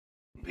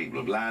People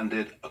have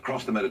landed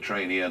across the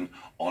Mediterranean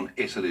on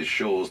Italy's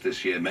shores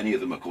this year. Many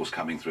of them, of course,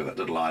 coming through that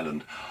little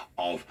island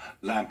of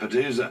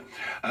Lampedusa.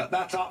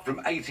 That's up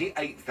from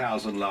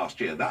 88,000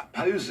 last year. That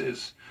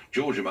poses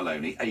Giorgia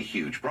Meloni a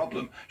huge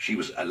problem. She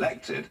was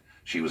elected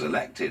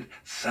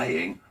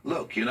saying,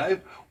 look, you know,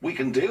 we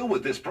can deal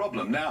with this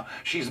problem. Now,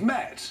 she's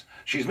met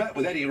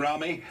with Edi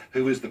Rami,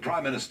 who is the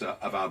Prime Minister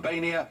of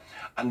Albania,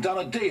 and done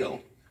a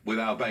deal with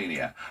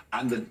Albania.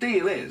 And the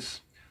deal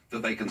is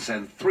that they can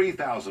send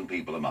 3,000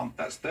 people a month,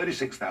 that's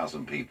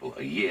 36,000 people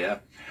a year,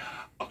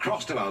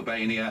 across to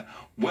Albania,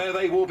 where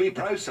they will be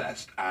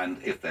processed. And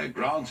if they're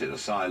granted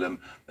asylum,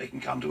 they can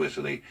come to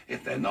Italy.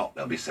 If they're not,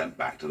 they'll be sent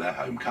back to their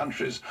home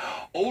countries.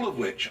 All of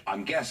which,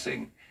 I'm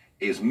guessing,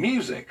 is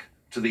music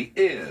to the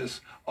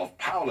ears of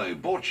Paolo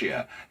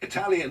Borchia,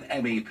 Italian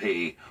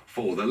MEP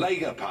for the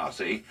Lega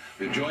Party,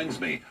 who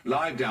joins me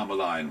live down the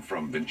line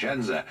from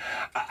Vicenza.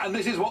 And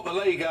this is what the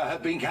Lega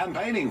have been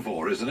campaigning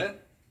for, isn't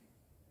it?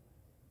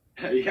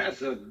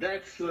 Yes,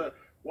 that's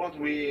what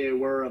we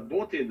were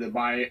voted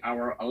by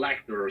our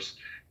electors.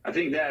 I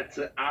think that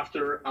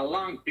after a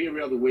long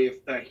period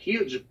with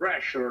huge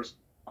pressures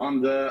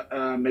on the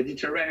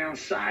Mediterranean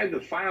side,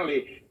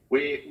 finally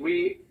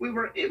we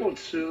were able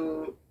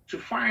to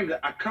find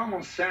a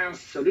common sense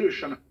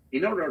solution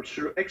in order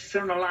to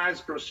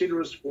externalize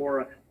procedures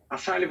for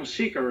asylum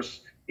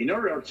seekers, in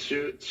order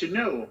to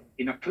know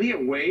in a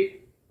clear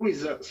way who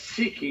is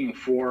seeking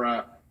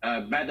for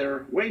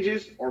better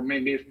wages or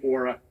maybe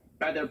for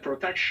better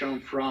protection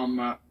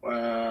from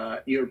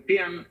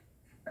European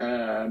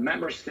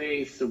member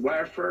states'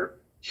 welfare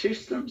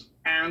systems,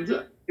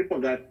 and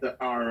people that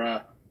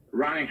are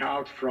running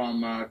out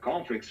from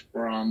conflicts,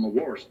 from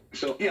wars.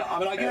 So yeah, I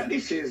mean, I get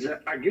this is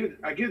a good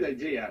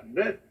idea.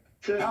 But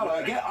Paolo,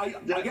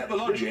 I get the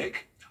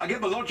logic. I get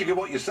the logic of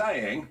what you're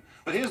saying.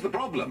 But here's the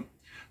problem: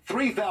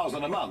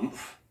 3,000 a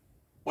month,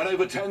 when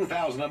over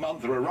 10,000 a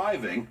month are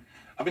arriving.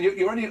 I mean,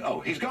 you're only. Oh,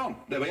 he's gone.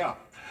 There we are.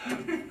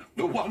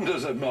 The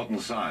wonders of modern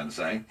science,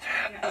 eh?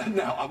 Yeah.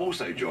 Now, I'm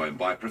also joined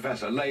by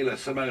Professor Leila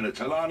Simona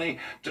Tolani,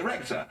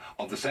 Director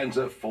of the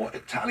Centre for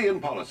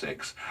Italian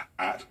Politics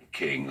at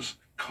King's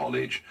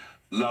College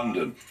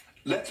London.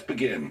 Let's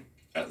begin,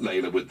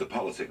 Leila, with the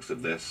politics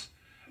of this.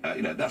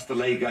 You know, that's the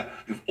Lega,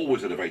 who've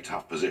always had a very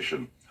tough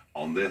position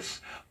on this.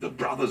 The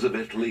Brothers of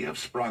Italy have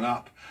sprung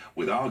up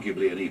with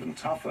arguably an even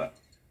tougher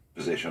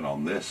position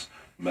on this.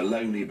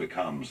 Meloni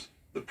becomes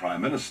the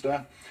Prime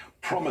Minister,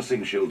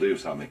 promising she'll do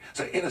something.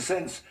 So, in a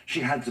sense, she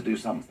had to do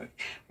something.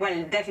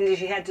 Well, definitely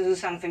she had to do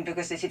something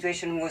because the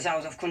situation was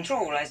out of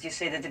control, as you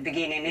said at the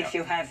beginning. Yeah. If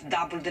you have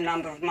doubled the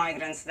number of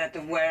migrants that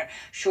were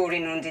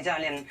shoring on the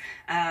Italian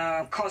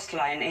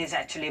coastline, is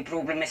actually a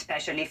problem,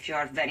 especially if you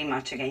are very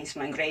much against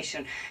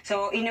migration.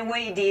 So, in a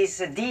way,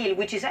 this deal,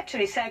 which is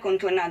actually second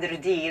to another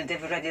deal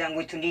they've already done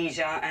with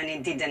Tunisia, and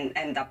it didn't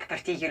end up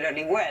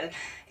particularly well,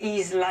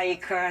 is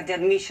like the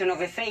admission of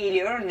a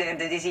failure that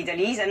this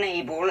Italy is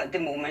unable at the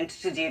moment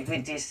to deal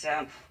with this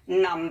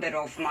number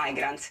of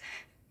migrants.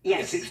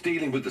 Yes, it's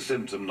dealing with the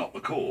symptom, not the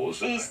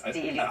cause. It's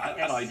dealing, yes.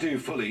 And I do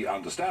fully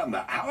understand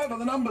that. However,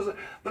 the numbers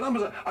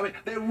are, I mean,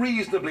 they're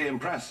reasonably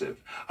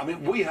impressive. I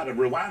mean, we had a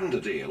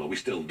Rwanda deal, or we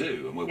still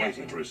do, and we're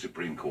waiting for a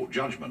Supreme Court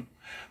judgment.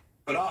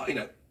 But, you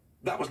know,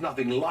 that was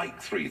nothing like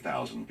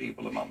 3,000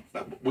 people a month.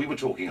 We were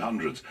talking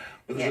hundreds.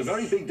 But there's a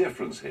very big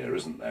difference here,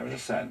 isn't there, in a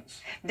sense?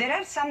 There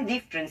are some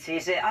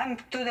differences. I'm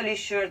totally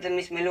sure that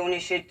Ms. Meloni,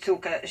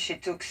 she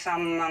took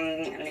some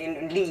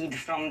lead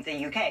from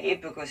the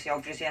UK, because she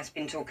obviously has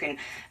been talking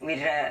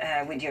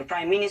with your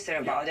Prime Minister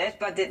about it.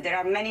 But there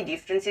are many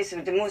differences.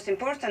 The most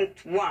important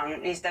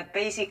one is that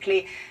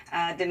basically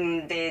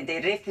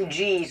the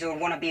refugees or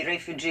wannabe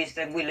refugees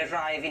that will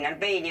arrive in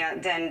Albania,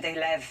 then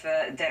they'll have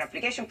their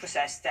application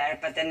processed there,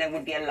 but then they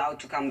would be allowed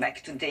to come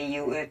back to the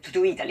EU,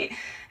 to Italy,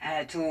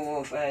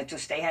 to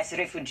stay as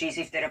refugees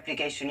if their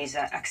application is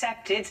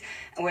accepted.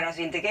 Whereas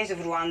in the case of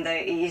Rwanda,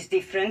 it is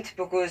different,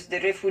 because the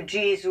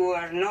refugees who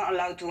are not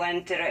allowed to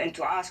enter and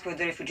to ask for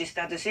the refugee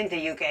status in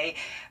the UK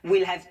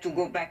will have to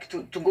go back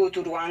to go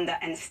to Rwanda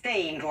and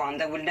stay in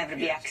Rwanda, will never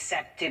be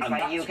accepted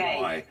by the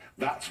UK.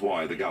 That's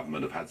why the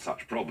government have had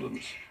such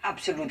problems.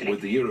 Absolutely.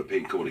 With the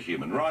European Court of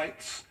Human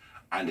Rights,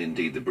 and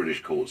indeed the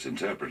British courts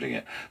interpreting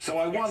it. So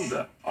I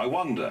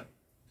wonder,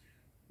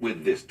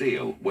 with this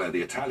deal, where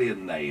the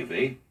Italian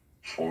Navy,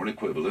 or an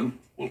equivalent,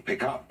 will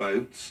pick up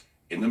boats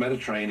in the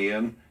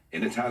Mediterranean,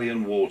 in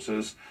Italian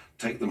waters,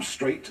 take them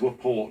straight to a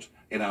port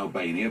in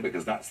Albania,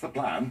 because that's the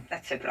plan.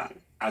 That's the plan.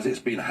 As it's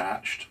been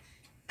hatched,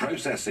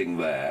 processing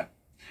there,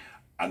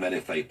 and then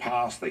if they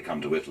pass, they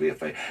come to Italy.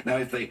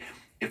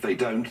 If they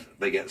don't,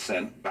 they get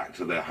sent back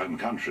to their home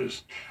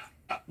countries.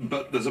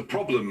 But there's a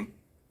problem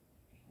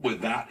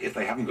with that, if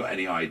they haven't got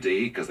any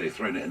ID because they've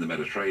thrown it in the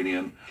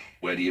Mediterranean,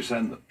 where do you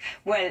send them?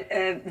 Well,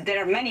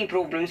 there are many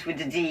problems with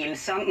the deal.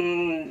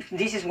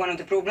 This is one of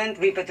the problems.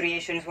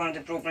 Repatriation is one of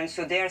the problems.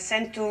 So they are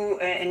sent to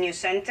a new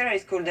center.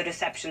 It's called the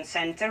reception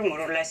center, more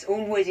or less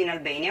always in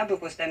Albania,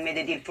 because they made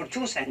a deal for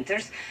two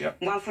centers.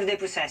 Yep. One for the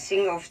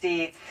processing of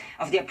the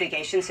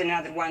applications, and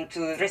another one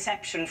to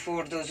reception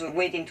for those who are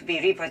waiting to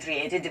be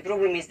repatriated. The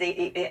problem is,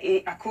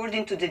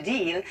 according to the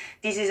deal,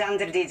 this is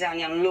under the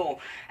Italian law,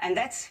 and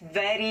that's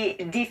very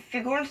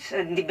difficult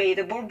and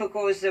debatable,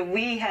 because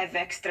we have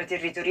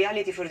extraterritoriality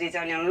for the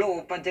Italian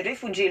law, but the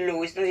refugee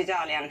law is not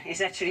Italian,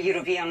 it's actually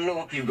European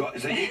law. You've got,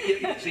 so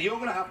you're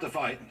going to have to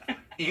fight.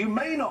 You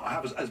may not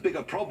have as big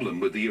a problem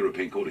with the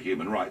European Court of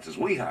Human Rights as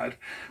we had,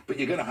 but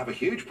you're going to have a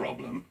huge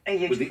problem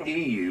with the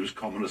EU's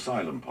common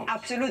asylum policy.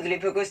 Absolutely,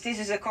 because this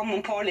is a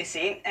common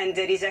policy, and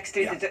there is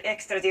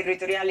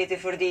extraterritoriality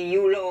for the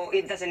EU law.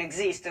 It doesn't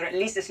exist, or at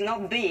least it's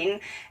not been.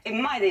 It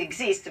might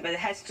exist, but it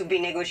has to be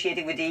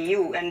negotiated with the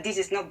EU, and this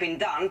has not been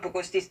done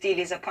because this deal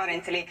is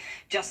apparently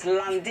just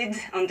landed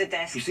on the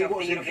desk of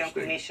the European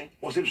Commission.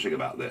 What's interesting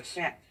about this?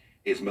 Yeah.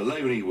 Is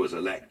Meloni was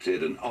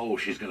elected and, oh,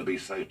 she's going to be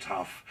so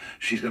tough,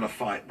 she's going to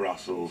fight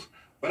Brussels.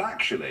 But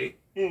actually,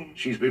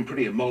 she's been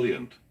pretty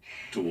emollient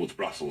towards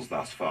Brussels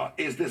thus far.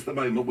 Is this the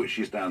moment which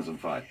she stands and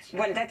fights?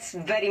 Well, that's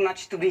very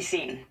much to be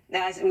seen,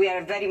 as we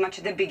are very much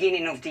at the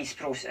beginning of this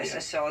process. Yeah.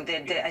 So,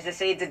 as I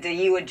said, the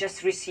EU had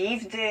just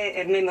received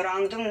the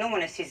memorandum. No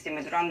one has seen the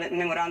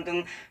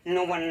memorandum.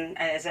 No one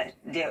has.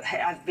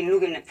 I've been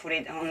looking for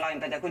it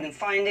online, but I couldn't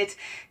find it.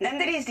 Then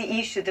there is the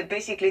issue that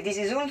basically this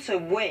is also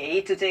a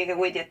way to take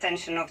away the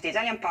attention of the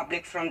Italian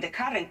public from the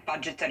current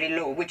budgetary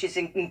law, which is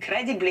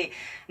incredibly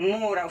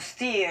more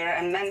austere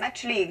and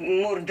actually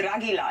more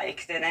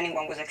Draghi-like than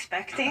anyone was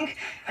expecting,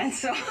 and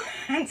so.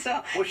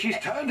 Well, she's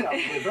turned out to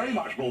be a very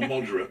much more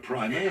moderate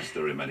prime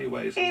minister in many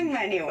ways. In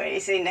many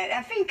ways,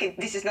 I think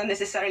this is not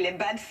necessarily a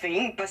bad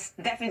thing, but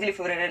definitely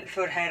for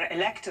her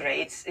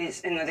electorate,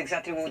 is not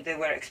exactly what they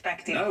were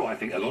expecting. No, I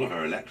think a lot of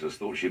her electors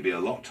thought she'd be a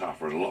lot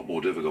tougher and a lot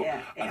more difficult.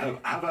 Yeah, yeah. And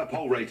have her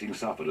poll ratings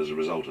suffered as a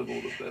result of all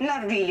of this?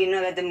 Not really,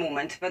 not at the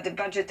moment. But the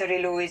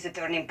budgetary law is a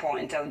turning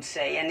point, I would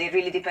say, and it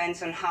really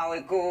depends on how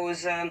it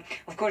goes.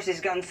 Of course,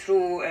 it's gone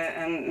through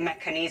a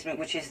mechanism,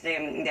 which is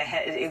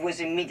it was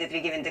immediately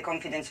given the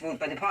confidence vote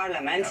by the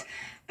Parliament, yeah.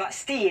 But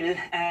still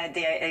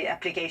the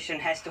application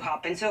has to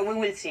happen, so we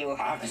will see what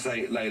happens. I have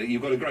to say, Leila,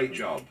 you've got a great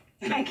job.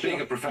 Thank you.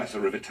 Being a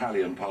professor of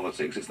Italian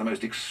politics, it's the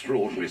most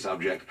extraordinary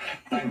subject.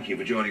 Thank you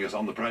for joining us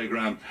on the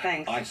programme.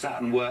 Thanks. I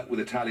sat and worked with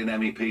Italian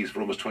MEPs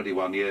for almost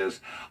 21 years.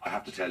 I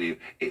have to tell you,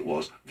 it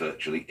was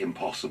virtually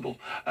impossible.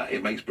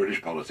 It makes British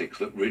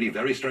politics look really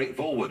very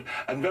straightforward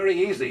and very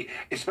easy,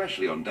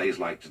 especially on days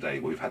like today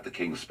where we've had the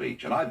King's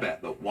speech. And I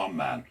bet that one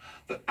man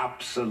that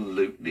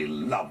absolutely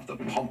loved the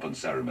pomp and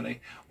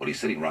ceremony, well,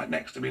 he's sitting right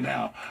next to me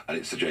now, and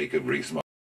it's Sir Jacob Rees-Mogg.